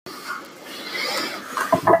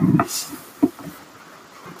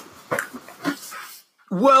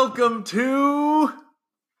Welcome to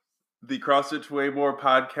the CrossFit Way More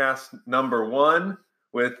podcast number 1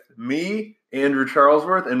 with me, Andrew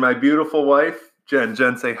Charlesworth, and my beautiful wife, Jen.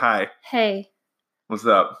 Jen, say hi. Hey. What's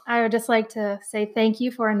up? I would just like to say thank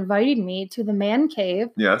you for inviting me to the man cave.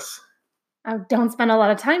 Yes. I don't spend a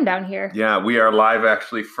lot of time down here. Yeah, we are live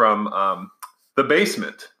actually from the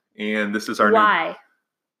basement, and this is our Why?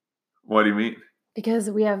 What do you mean? Because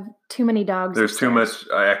we have too many dogs There's upstairs. too much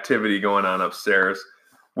activity going on upstairs.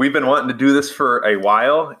 We've been wanting to do this for a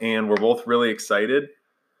while, and we're both really excited.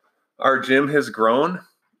 Our gym has grown.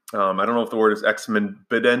 I don't know if the word is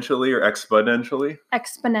exponentially or exponentially.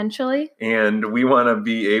 Exponentially. And we want to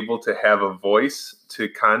be able to have a voice to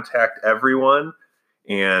contact everyone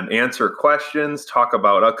and answer questions, talk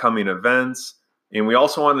about upcoming events. And we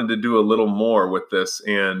also wanted to do a little more with this.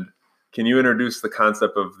 And can you introduce the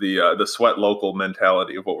concept of the sweat local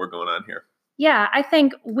mentality of what we're going on here? Yeah, I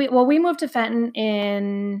think we moved to Fenton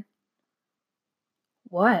in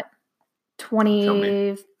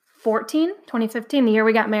 2015, the year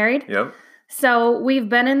we got married. Yep. So we've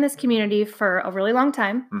been in this community for a really long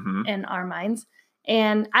time in our minds.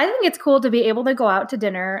 And I think it's cool to be able to go out to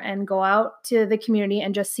dinner and go out to the community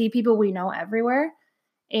and just see people we know everywhere.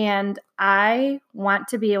 And I want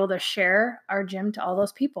to be able to share our gym to all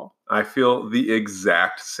those people. I feel the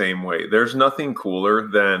exact same way. There's nothing cooler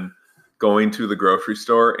than going to the grocery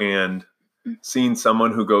store and seeing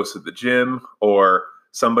someone who goes to the gym, or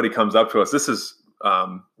somebody comes up to us. This is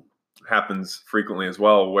happens frequently as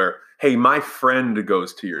well, where, hey, my friend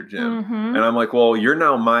goes to your gym. And I'm like, well, you're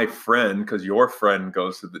now my friend because your friend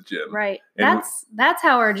goes to the gym. Right. And that's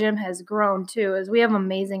how our gym has grown too, is we have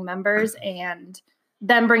amazing members, and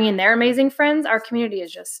them bringing their amazing friends. Our community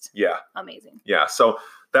is just amazing. Yeah. So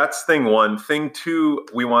that's thing 1. Thing 2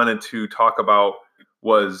 we wanted to talk about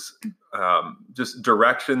was just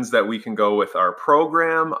directions that we can go with our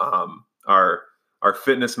program, our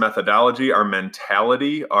fitness methodology, our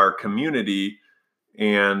mentality, our community,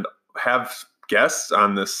 and have guests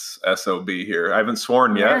on this SOB here. I haven't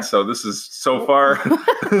sworn yet, so this is so far.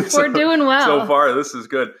 We're doing well. So far, this is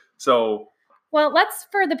good. So, well,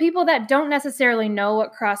 for the people that don't necessarily know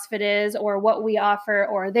what CrossFit is or what we offer,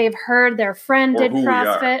 or they've heard their friend did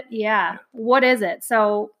CrossFit. Yeah. What is it?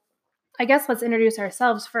 So I guess let's introduce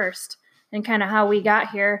ourselves first and kind of how we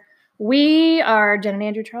got here. We are Jen and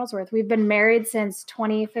Andrew Charlesworth. We've been married since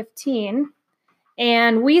 2015,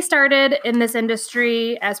 and we started in this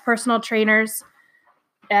industry as personal trainers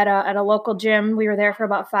at a local gym. We were there for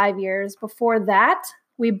about 5 years. Before that,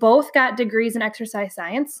 we both got degrees in exercise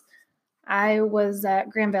science. I was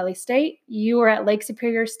at Grand Valley State. You were at Lake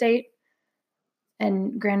Superior State,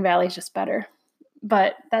 and Grand Valley is just better.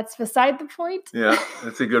 But that's beside the point. Yeah,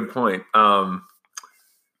 that's a good point.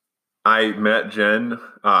 I met Jen.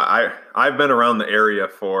 I've been around the area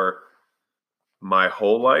for my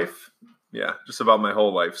whole life. Yeah, just about my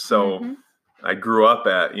whole life. So I grew up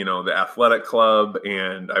at, the athletic club,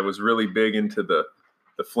 and I was really big into the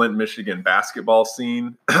Flint, Michigan basketball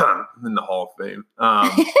scene in the Hall of Fame.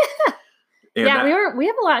 We have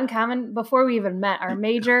a lot in common before we even met. Our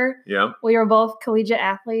major, we were both collegiate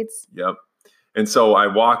athletes. Yep. And so I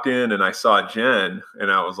walked in and I saw Jen, and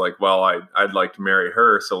I was like, well, I'd like to marry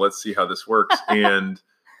her. So let's see how this works. And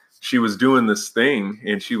she was doing this thing,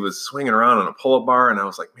 and she was swinging around on a pull-up bar. And I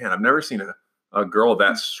was like, man, I've never seen a girl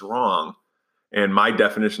that strong. And my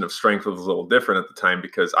definition of strength was a little different at the time,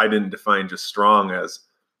 because I didn't define just strong as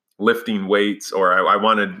lifting weights, or I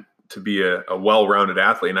wanted to be a well-rounded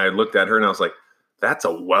athlete. And I looked at her and I was like, that's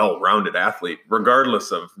a well-rounded athlete,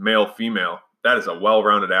 regardless of male, female. That is a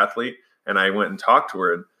well-rounded athlete. And I went and talked to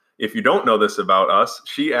her. And if you don't know this about us,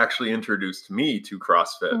 she actually introduced me to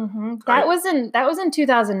CrossFit. That was in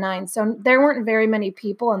 2009. So there weren't very many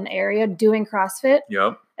people in the area doing CrossFit.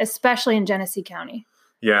 Yep. Especially in Genesee County.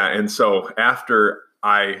 Yeah. And so after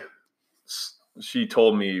she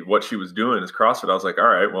told me what she was doing is CrossFit, I was like, all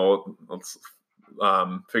right, well, let's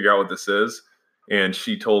figure out what this is. And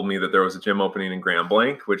she told me that there was a gym opening in Grand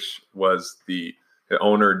Blanc, which was the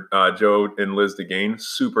owner, Joe and Liz DeGain,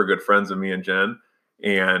 super good friends of me and Jen.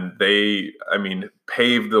 And they,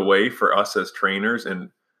 paved the way for us as trainers and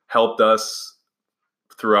helped us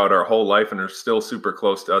throughout our whole life, and are still super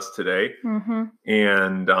close to us today.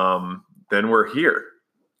 And then we're here.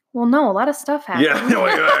 Well, no, a lot of stuff happened. Yeah.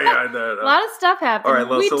 A lot of stuff happened. All right,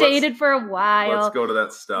 we dated for a while. Let's go to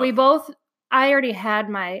that stuff. I already had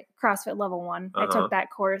my CrossFit level 1. I took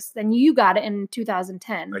that course. Then you got it in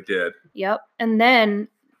 2010. I did. Yep. And then,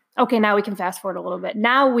 okay, now we can fast forward a little bit.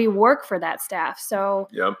 Now we work for that staff. So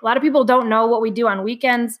a lot of people don't know what we do on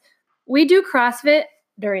weekends. We do CrossFit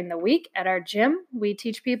during the week at our gym. We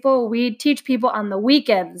teach people on the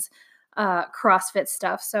weekends CrossFit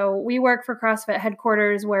stuff. So we work for CrossFit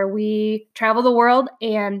headquarters where we travel the world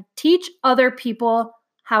and teach other people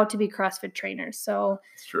how to be CrossFit trainers. So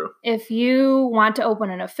it's true. If you want to open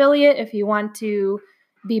an affiliate, if you want to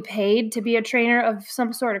be paid to be a trainer of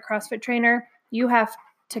some sort, of CrossFit trainer, you have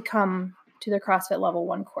to come to the CrossFit Level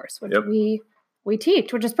 1 course, which we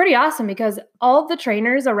teach, which is pretty awesome because all the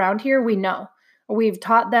trainers around here we know. We've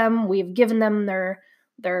taught them, we've given them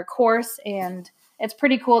their course, and it's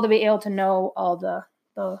pretty cool to be able to know all the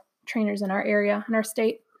trainers in our area, in our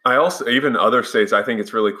state. I also, even other states, I think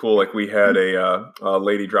it's really cool. Like we had a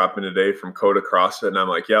lady drop in today from Coda CrossFit, and I'm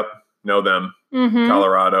like, yep, know them,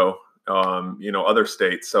 Colorado, other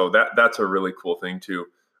states. So that's a really cool thing too.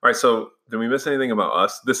 All right. So did we miss anything about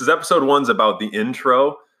us? This is episode 1's about the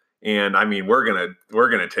intro. And I mean, we're going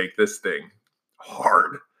to take this thing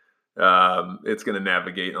hard. It's going to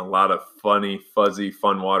navigate in a lot of funny, fuzzy,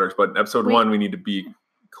 fun waters. But in episode 1, we need to be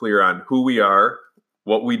clear on who we are,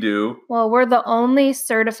 what we do. Well, we're the only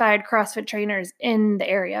certified CrossFit trainers in the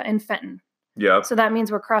area, in Fenton. Yeah. So that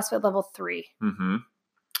means we're CrossFit Level 3. Mm-hmm.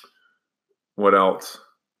 What else?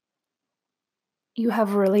 You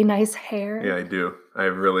have really nice hair. Yeah, I do. I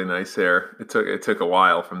have really nice hair. It took a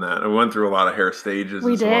while from that. I went through a lot of hair stages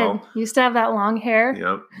as well. You used to have that long hair.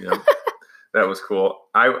 Yep. That was cool.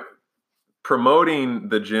 Promoting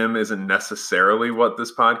the gym isn't necessarily what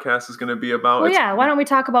this podcast is going to be about. Well, why don't we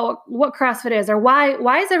talk about what CrossFit is, or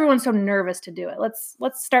why is everyone so nervous to do it? Let's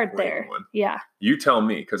start there. Yeah. You tell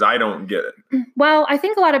me, because I don't get it. Well, I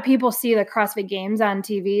think a lot of people see the CrossFit Games on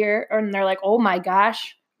TV and they're like, oh my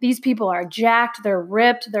gosh, these people are jacked, they're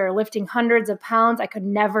ripped, they're lifting hundreds of pounds. I could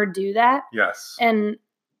never do that. Yes. And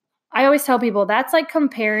I always tell people that's like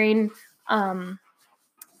comparing,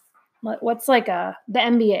 what's like the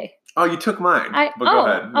NBA. Oh, you took mine. Go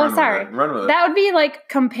ahead. Sorry. Run with it. That would be like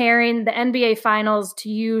comparing the NBA Finals to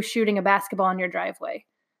you shooting a basketball in your driveway.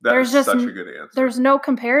 That's such a good answer. There's no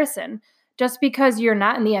comparison. Just because you're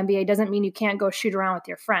not in the NBA doesn't mean you can't go shoot around with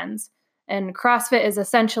your friends. And CrossFit is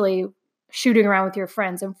essentially shooting around with your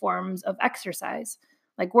friends in forms of exercise.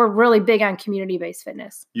 Like, we're really big on community-based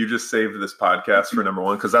fitness. You just saved this podcast for number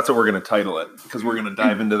 1, because that's what we're going to title it, because we're going to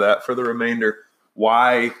dive into that for the remainder.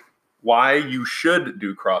 Why you should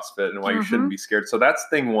do CrossFit and why you shouldn't be scared. So that's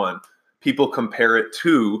thing 1. People compare it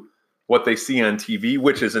to what they see on TV,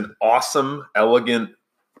 which is an awesome, elegant,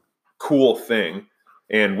 cool thing.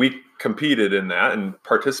 And we competed in that and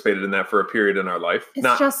participated in that for a period in our life.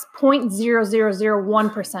 It's just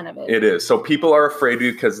 0.0001% of it. It is. So people are afraid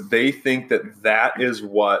because they think that is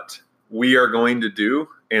what we are going to do.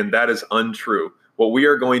 And that is untrue. What we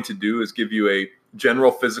are going to do is give you a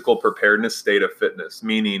general physical preparedness state of fitness,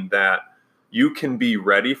 meaning that you can be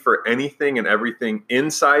ready for anything and everything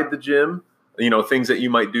inside the gym, things that you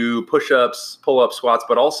might do, push-ups, pull-ups, squats,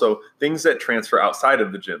 but also things that transfer outside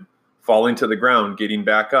of the gym, falling to the ground, getting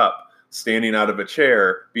back up, standing out of a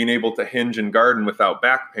chair, being able to hinge and garden without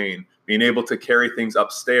back pain, being able to carry things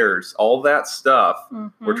upstairs, all that stuff.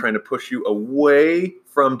 We're trying to push you away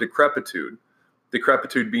from decrepitude.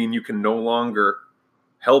 Decrepitude being you can no longer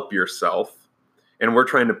help yourself. And we're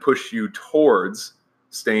trying to push you towards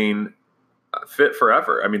staying fit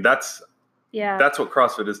forever. I mean, that's what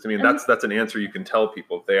CrossFit is to me. And that's an answer you can tell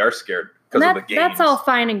people if they are scared because of the games. That's all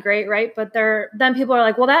fine and great, right? But then people are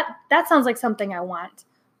like, well, that sounds like something I want.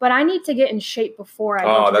 But I need to get in shape before I go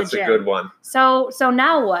to the gym. Oh, that's a good one. So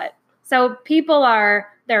now what? So people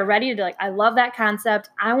they're ready to I love that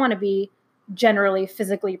concept. I want to be generally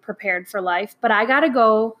physically prepared for life, but I got to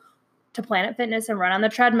go to Planet Fitness and run on the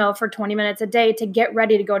treadmill for 20 minutes a day to get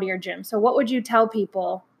ready to go to your gym. So what would you tell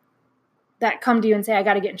people that come to you and say, I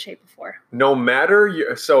got to get in shape before? No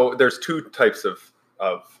matter, so there's 2 types of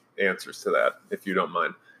answers to that, if you don't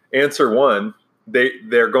mind. Answer 1,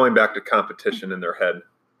 they're going back to competition in their head.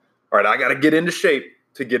 All right, I got to get into shape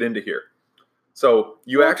to get into here. So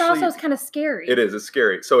it's also kind of scary. It is. It's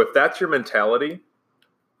scary. So if that's your mentality,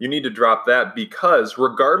 you need to drop that, because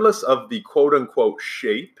regardless of the quote unquote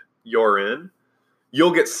shape you're in,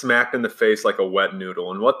 you'll get smacked in the face like a wet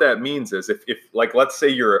noodle. And what that means is if like, let's say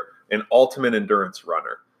you're an ultimate endurance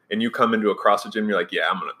runner and you come into a CrossFit gym, you're like, yeah,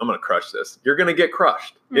 I'm going to crush this. You're going to get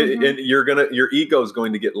crushed. And your ego is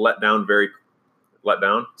going to get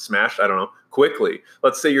smashed. I don't know, quickly.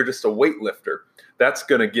 Let's say you're just a weightlifter. That's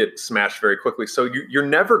going to get smashed very quickly. So you're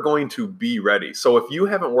never going to be ready. So if you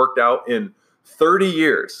haven't worked out in 30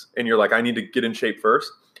 years and you're like, I need to get in shape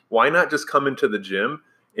first, why not just come into the gym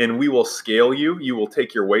and we will scale you. You will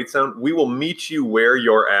take your weights down. We will meet you where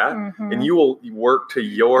you're at and you will work to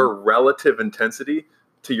your relative intensity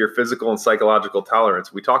to your physical and psychological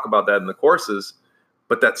tolerance. We talk about that in the courses,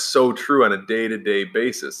 but that's so true on a day-to-day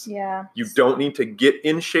basis. Yeah. You don't need to get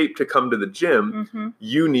in shape to come to the gym. Mm-hmm.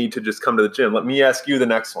 You need to just come to the gym. Let me ask you the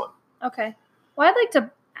next one. Okay. Well, I'd like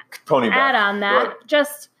to add on that.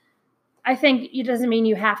 I think it doesn't mean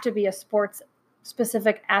you have to be a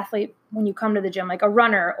sports-specific athlete when you come to the gym, like a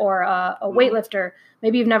runner or a weightlifter.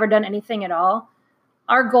 Maybe you've never done anything at all.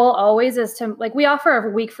 Our goal always is to, like, we offer a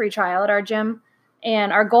week free trial at our gym,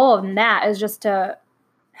 and our goal in that is just to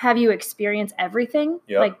have you experience everything,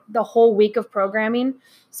 like the whole week of programming.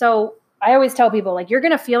 So I always tell people, like, you're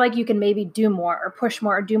going to feel like you can maybe do more or push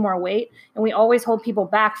more or do more weight. And we always hold people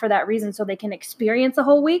back for that reason, so they can experience a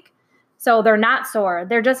whole week. So they're not sore.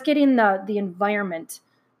 They're just getting the environment,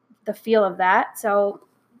 the feel of that. So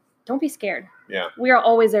don't be scared. Yeah. We are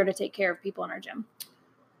always there to take care of people in our gym.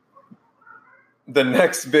 The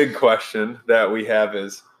next big question that we have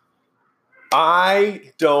is,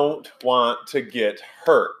 I don't want to get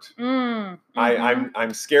hurt.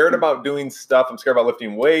 I'm scared about doing stuff. I'm scared about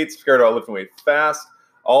lifting weights, scared about lifting weights fast.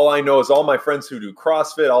 All I know is all my friends who do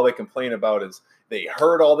CrossFit, all they complain about is they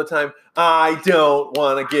hurt all the time. I don't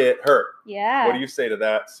want to get hurt. Yeah. What do you say to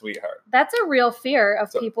that, sweetheart? That's a real fear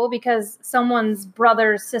of people, because someone's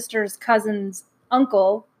brother's, sister's, cousin's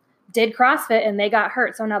uncle did CrossFit and they got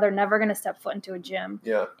hurt. So now they're never going to step foot into a gym.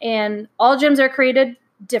 Yeah. And all gyms are created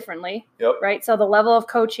differently, right? So the level of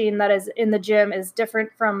coaching that is in the gym is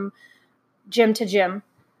different from gym to gym.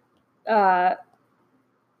 And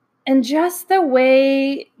just the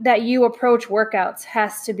way that you approach workouts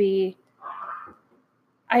has to be,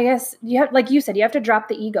 I guess, like you said, you have to drop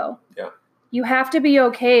the ego. Yeah. You have to be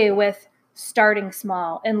okay with starting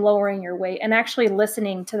small and lowering your weight and actually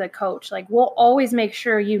listening to the coach. Like, we'll always make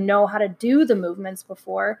sure you know how to do the movements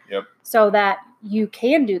before, so that you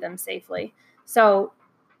can do them safely. So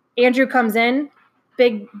Andrew comes in,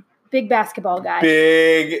 big basketball guy.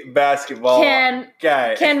 Big basketball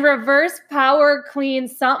guy. Can reverse power clean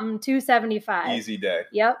something 275. Easy day.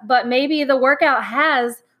 Yep. But maybe the workout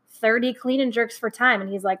has 30 clean and jerks for time. And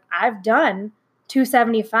he's like, I've done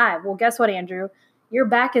 275. Well, guess what, Andrew? Your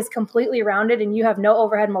back is completely rounded and you have no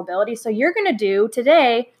overhead mobility. So you're going to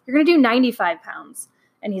do 95 pounds.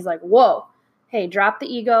 And he's like, whoa, hey, drop the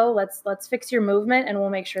ego. Let's fix your movement and we'll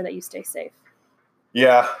make sure that you stay safe.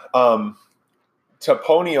 Yeah. To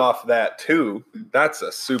pony off that too, that's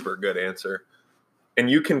a super good answer. And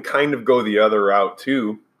you can kind of go the other route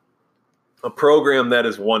too. A program that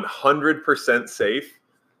is 100% safe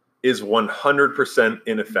is 100%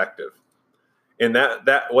 ineffective. And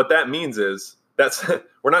that what that means is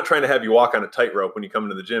we're not trying to have you walk on a tightrope when you come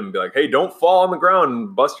into the gym and be like, hey, don't fall on the ground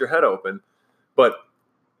and bust your head open. But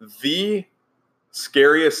the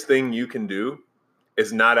scariest thing you can do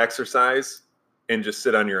is not exercise and just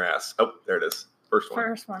sit on your ass. Oh, there it is. First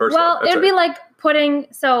one. Well, it'd be like putting,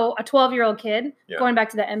 a 12-year-old kid, going back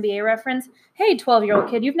to the NBA reference, hey, 12-year-old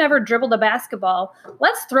kid, you've never dribbled a basketball.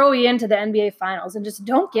 Let's throw you into the NBA finals and just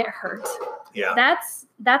don't get hurt. Yeah.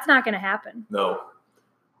 That's not going to happen. No.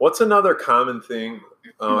 What's another common thing?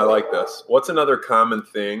 Oh, I like this. What's another common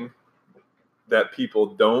thing that people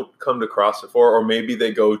don't come to CrossFit for, or maybe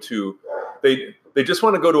they go to, they just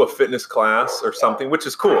want to go to a fitness class or something, which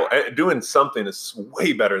is cool. Doing something is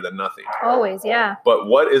way better than nothing. Always, yeah. But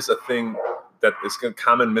what is a thing that is a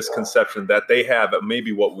common misconception that they have of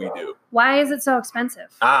maybe what we do? Why is it so expensive?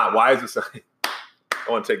 Why is it so? I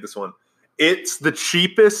want to take this one. It's the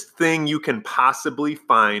cheapest thing you can possibly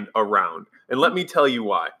find around. And let me tell you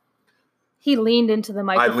why. He leaned into the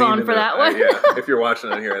microphone for that one. Yeah, if you're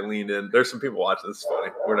watching on here, I leaned in. There's some people watching. This is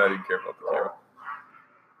funny. We're not even careful with the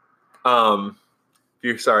camera.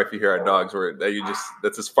 If you hear our dogs,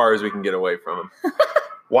 that's as far as we can get away from them.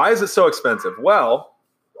 Why is it so expensive? Well,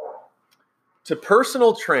 to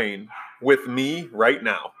personal train with me right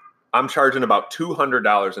now, I'm charging about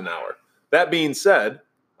 $200 an hour. That being said,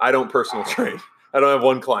 I don't personal train. I don't have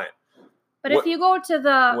one client. But if you go to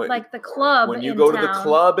the club when you go to the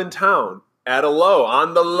club in town at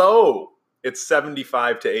on the low, it's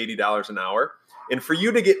 $75 to $80 an hour. And for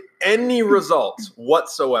you to get any results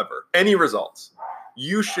whatsoever,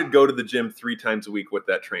 you should go to the gym 3 times a week with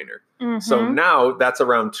that trainer. Mm-hmm. So now that's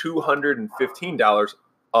around $215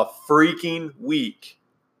 a freaking week,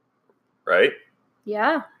 right?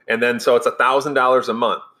 Yeah. And then so it's $1,000 a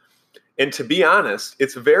month. And to be honest,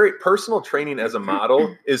 it's very personal training as a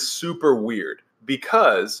model is super weird,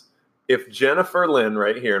 because if Jennifer Lynn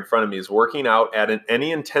right here in front of me is working out at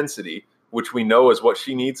any intensity, which we know is what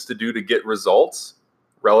she needs to do to get results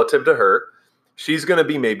relative to her, she's going to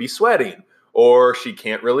be maybe sweating, or she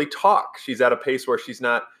can't really talk. She's at a pace where she's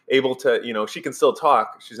not able to, she can still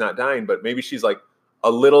talk. She's not dying, but maybe she's like,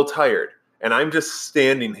 a little tired. And I'm just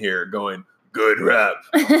standing here going, good rep,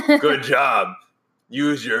 good job,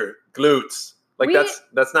 use your glutes. Like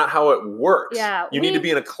that's not how it works. Yeah, you need to be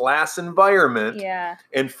in a class environment. Yeah.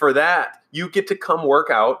 And for that, you get to come work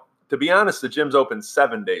out. To be honest, the gym's open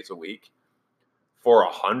 7 days a week for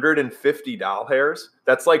 $150.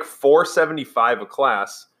 That's like $475 a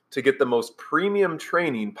class to get the most premium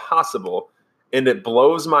training possible. And it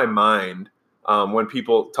blows my mind when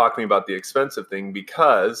people talk to me about the expensive thing,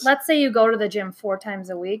 because let's say you go to the gym 4 times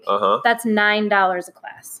a week. That's $9 a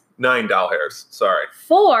class. $9. Sorry.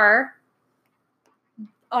 For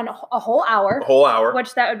on a whole hour. A whole hour.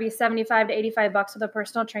 Which that would be $75 to $85 with a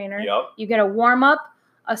personal trainer. Yep. You get a warm up,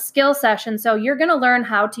 a skill session. So you're going to learn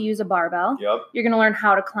how to use a barbell. Yep. You're going to learn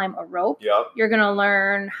how to climb a rope. Yep. You're going to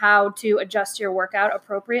learn how to adjust your workout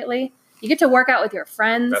appropriately. You get to work out with your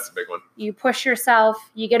friends. That's a big one. You push yourself.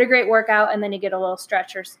 You get a great workout, and then you get a little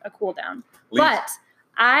stretch or a cool down. But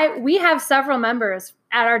we have several members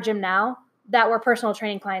at our gym now that were personal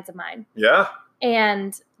training clients of mine. Yeah.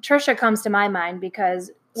 And Trisha comes to my mind because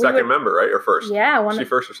second member, right? Or first? Yeah. Is she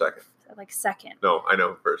first or second? Like second. No, I know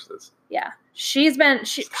who first is. Yeah. She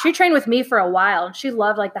trained with me for a while, and she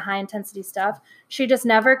loved like the high intensity stuff. She just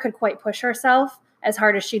never could quite push herself as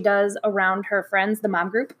hard as she does around her friends, the mom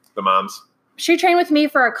group. The moms. She trained with me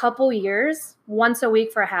for a couple years, once a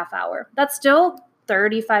week for a half hour. That's still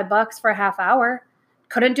 $35 for a half hour.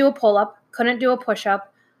 Couldn't do a pull-up, couldn't do a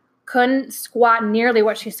push-up, couldn't squat nearly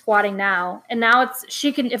what she's squatting now. And now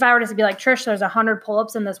she can, if I were to be like, Trish, there's 100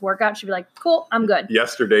 pull-ups in this workout, she'd be like, cool, I'm good.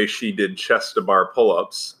 Yesterday, she did chest to bar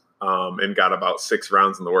pull-ups and got about 6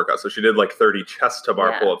 rounds in the workout. So she did like 30 chest to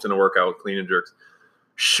bar pull-ups in a workout with clean and jerks.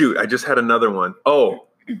 Shoot, I just had another one. Oh,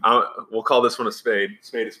 we'll call this one a spade.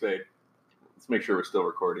 Spade a spade. Let's make sure we're still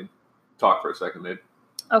recording. Talk for a second, babe.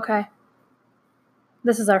 Okay.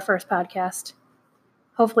 This is our first podcast.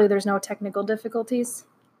 Hopefully there's no technical difficulties.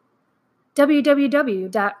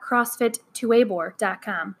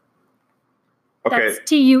 www.crossfit2abor.com. Okay. That's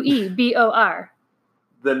TUEBOR.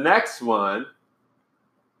 The next one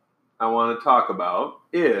I want to talk about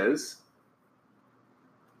is,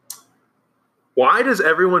 why does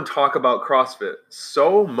everyone talk about CrossFit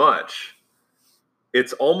so much?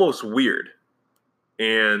 It's almost weird.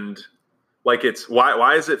 And like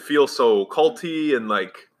why does it feel so culty and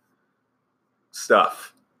like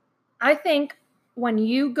stuff? I think when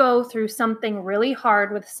you go through something really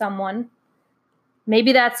hard with someone,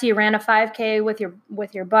 maybe that's you ran a 5K with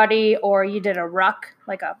your buddy, or you did a ruck,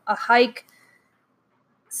 like a hike.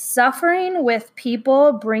 Suffering with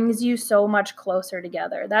people brings you so much closer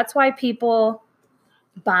together. That's why people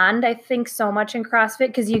bond, I think, so much in CrossFit,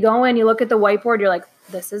 because you go in, you look at the whiteboard, you're like,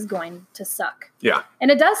 this is going to suck. Yeah. And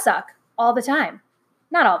it does suck all the time.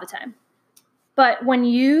 Not all the time. But when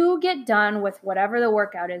you get done with whatever the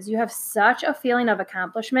workout is, you have such a feeling of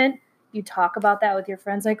accomplishment. You talk about that with your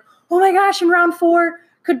friends, like, oh my gosh, in round 4,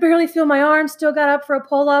 could barely feel my arm, still got up for a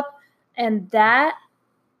pull-up. And that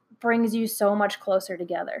brings you so much closer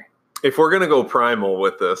together. If we're going to go primal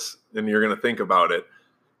with this, and you're going to think about it,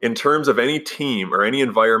 in terms of any team or any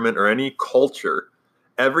environment or any culture,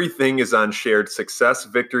 everything is on shared success,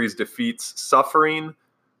 victories, defeats, suffering,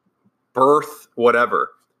 birth,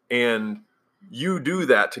 whatever. And you do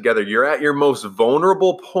that together. You're at your most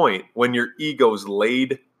vulnerable point when your ego's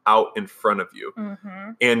laid out in front of you.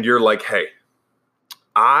 Mm-hmm. And you're like, hey,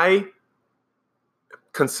 I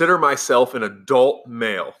consider myself an adult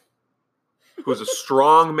male who's a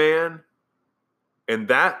strong man, and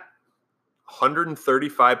that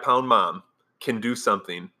 135-pound mom can do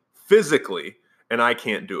something physically, and I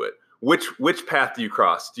can't do it. Which path do you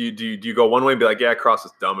cross? Do you go one way and be like, yeah, cross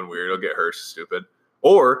is dumb and weird, it'll get hurt, stupid?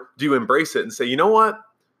 Or do you embrace it and say, you know what?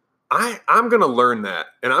 I'm gonna learn that,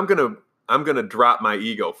 and I'm gonna drop my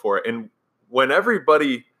ego for it. And when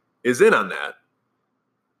everybody is in on that,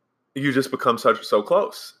 you just become so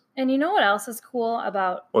close. And you know what else is cool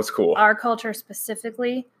about what's cool? Our culture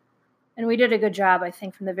specifically? And we did a good job, I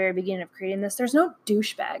think, from the very beginning of creating this. There's no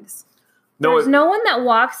douchebags. There's no one that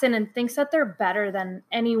walks in and thinks that they're better than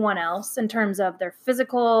anyone else in terms of their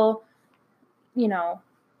physical,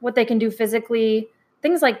 what they can do physically,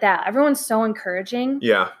 things like that. Everyone's so encouraging.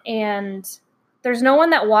 Yeah. And there's no one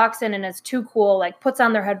that walks in and is too cool, like puts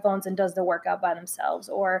on their headphones and does the workout by themselves,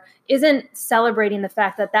 or isn't celebrating the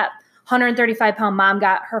fact that 135-pound mom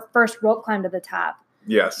got her first rope climb to the top.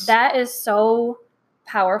 Yes. That is so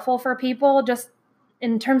powerful for people, just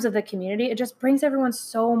in terms of the community. It just brings everyone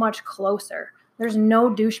so much closer. There's no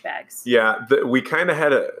douchebags. Yeah, we kind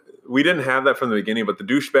of we didn't have that from the beginning, but the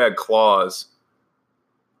douchebag clause,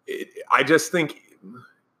 I just think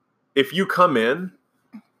if you come in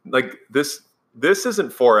like this, this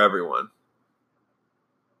isn't for everyone,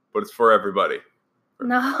 but it's for everybody.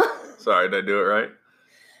 No. Sorry, did I do it right?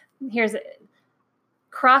 Here's it.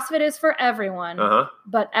 CrossFit is for everyone,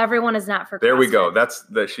 but everyone is not for CrossFit. There we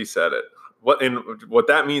go. She said it. What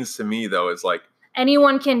that means to me, though, is like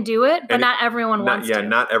anyone can do it, but not everyone wants to. Yeah,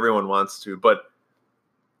 not everyone wants to, but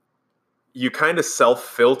you kind of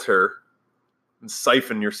self-filter and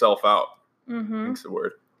siphon yourself out. Mm-hmm. That's the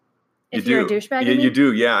word. If you're a douchebag, you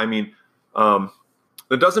do. Yeah, I mean,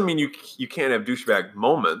 that doesn't mean you can't have douchebag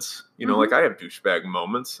moments. You know, like I have douchebag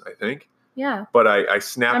moments, I think. Yeah. But I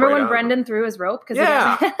snap. Remember when Brendan threw his rope?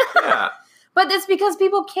 Yeah. Yeah. But it's because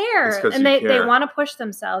people care and they want to push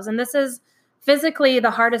themselves. And this is physically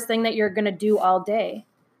the hardest thing that you're going to do all day.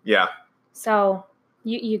 Yeah. So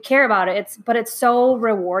you care about it. But it's so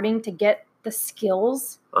rewarding to get the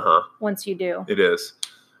skills once you do. It is.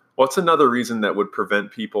 What's another reason that would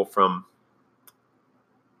prevent people from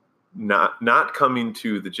not coming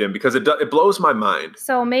to the gym? Because it blows my mind.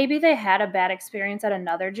 So maybe they had a bad experience at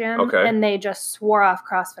another gym and they just swore off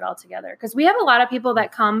CrossFit altogether. Because we have a lot of people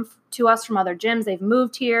that come to us from other gyms. They've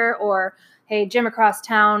moved here, or hey, gym across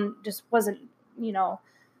town just wasn't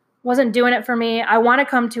doing it for me. I want to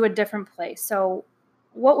come to a different place. So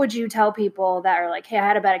what would you tell people that are like, hey, I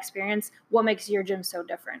had a bad experience? What makes your gym so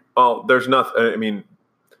different? Oh, there's nothing. I mean,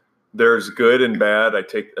 there's good and bad.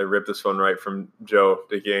 I ripped this one right from Joe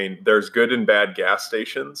DeGain. There's good and bad gas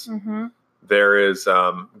stations. Mm-hmm. There is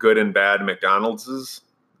good and bad McDonald's.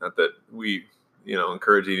 Not that we,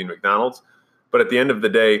 encourage eating McDonald's, but at the end of the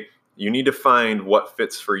day, you need to find what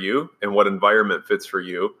fits for you and what environment fits for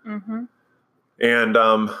you. Mm-hmm. And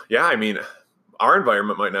I mean, our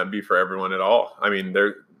environment might not be for everyone at all. I mean,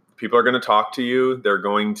 people are going to talk to you. They're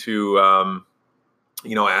going to,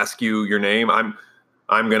 ask you your name.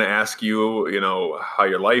 I'm going to ask you, how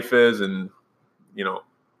your life is and, if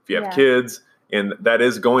you have kids, and that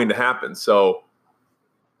is going to happen. So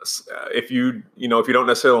if you don't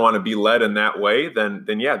necessarily want to be led in that way, then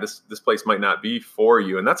yeah, this place might not be for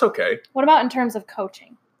you, and that's okay. What about in terms of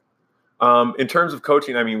coaching? In terms of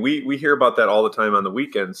coaching, I mean, we hear about that all the time on the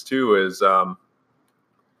weekends too, is,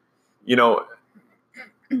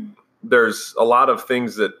 there's a lot of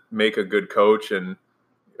things that make a good coach, and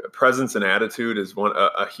presence and attitude is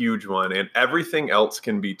a huge one, and everything else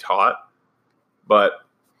can be taught, but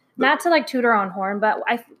not to like toot our own horn, but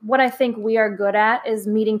what I think we are good at is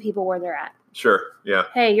meeting people where they're at. Sure. Yeah.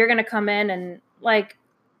 Hey, you're going to come in, and like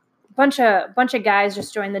bunch of guys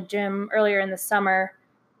just joined the gym earlier in the summer,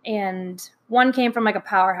 and one came from like a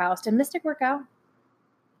powerhouse. Did Mystic work out?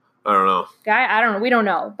 I don't know. I don't know. We don't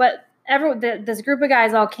know, but this group of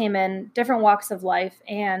guys all came in, different walks of life,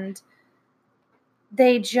 and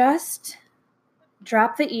they just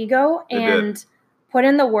dropped the ego and put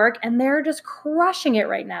in the work, and they're just crushing it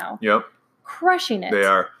right now. Yep. Crushing it. They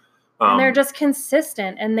are. And they're just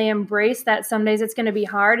consistent, and they embrace that some days it's going to be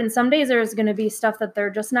hard, and some days there's going to be stuff that they're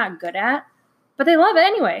just not good at, but they love it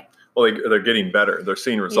anyway. Well, they're getting better. They're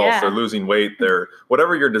seeing results. Yeah. They're losing weight.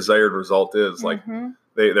 Whatever your desired result is, like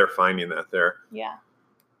they're finding that there. Yeah.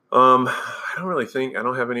 I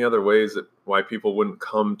don't have any other ways why people wouldn't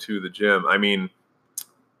come to the gym. I mean,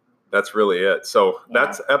 that's really it. So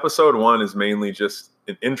that's episode 1 is mainly just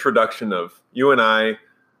an introduction of you and I,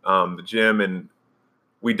 the gym, and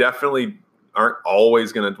we definitely aren't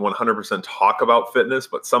always going to 100% talk about fitness,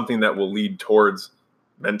 but something that will lead towards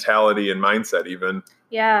mentality and mindset even.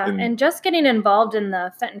 Yeah, and just getting involved in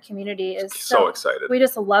the Fenton community is so excited. We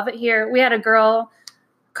just love it here. We had a girl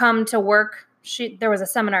come to work. There was a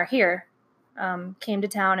seminar here, came to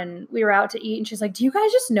town, and we were out to eat, and she's like, do you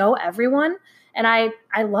guys just know everyone? And I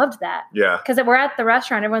loved that. Yeah. Because we're at the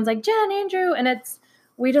restaurant, everyone's like, Jen, Andrew, and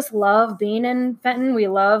we just love being in Fenton. We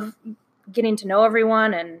love getting to know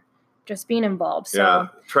everyone and just being involved. So yeah,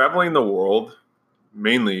 traveling the world,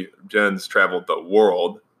 mainly Jen's traveled the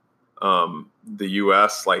world, the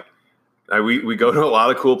U.S. Like we go to a lot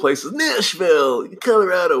of cool places, Nashville,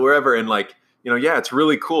 Colorado, wherever, and like, it's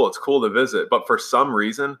really cool. It's cool to visit, but for some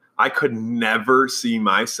reason, I could never see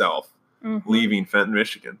myself leaving Fenton,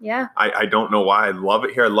 Michigan. Yeah, I don't know why. I love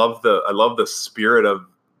it here. I love the spirit of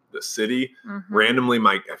the city. Randomly,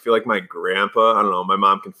 I feel like my grandpa, I don't know, my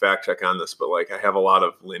mom can fact check on this, but like I have a lot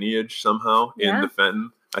of lineage somehow in the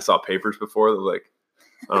Fenton. I saw papers before that like,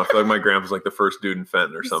 I feel like my grandpa's like the first dude in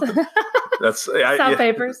Fenton or something. That's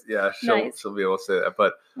papers. Yeah, she'll be able to say that.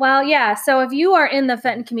 But well, yeah. So if you are in the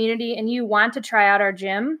Fenton community and you want to try out our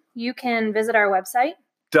gym, you can visit our website,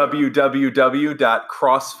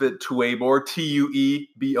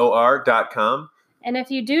 www.crossfittuebor.com. And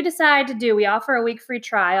if you do decide we offer a week free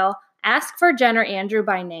trial. ask for Jen or Andrew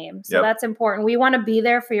by name. So that's important. We want to be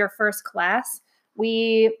there for your first class.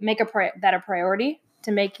 We make that a priority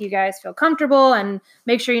to make you guys feel comfortable and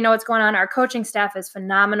make sure you know what's going on. Our coaching staff is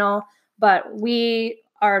phenomenal, but we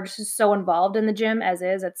are just so involved in the gym as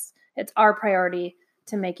is. It's our priority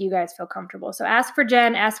to make you guys feel comfortable. So ask for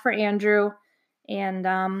Jen, ask for Andrew, and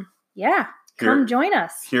come join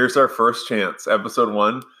us. Here's our first chance, episode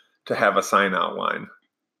 1, to have a sign out line.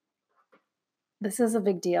 This is a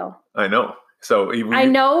big deal. I know. So I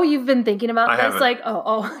know you've been thinking about this. Haven't. Like,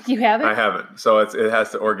 oh, you haven't? I haven't. So it has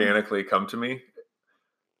to organically come to me.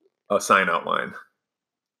 A sign out line.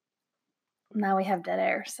 Now we have dead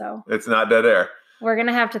air. So it's not dead air. We're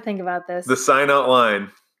gonna have to think about this. The sign out line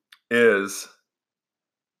is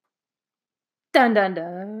dun dun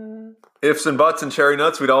dun. Ifs and buts and cherry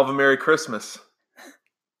nuts. We'd all have a Merry Christmas.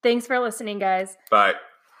 Thanks for listening, guys. Bye.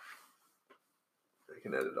 I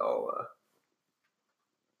can edit all.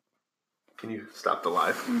 Can you stop the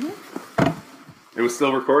live? Mm-hmm. It was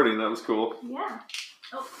still recording. That was cool. Yeah.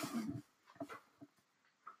 Oh.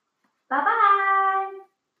 Bye-bye.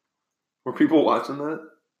 Were people watching that?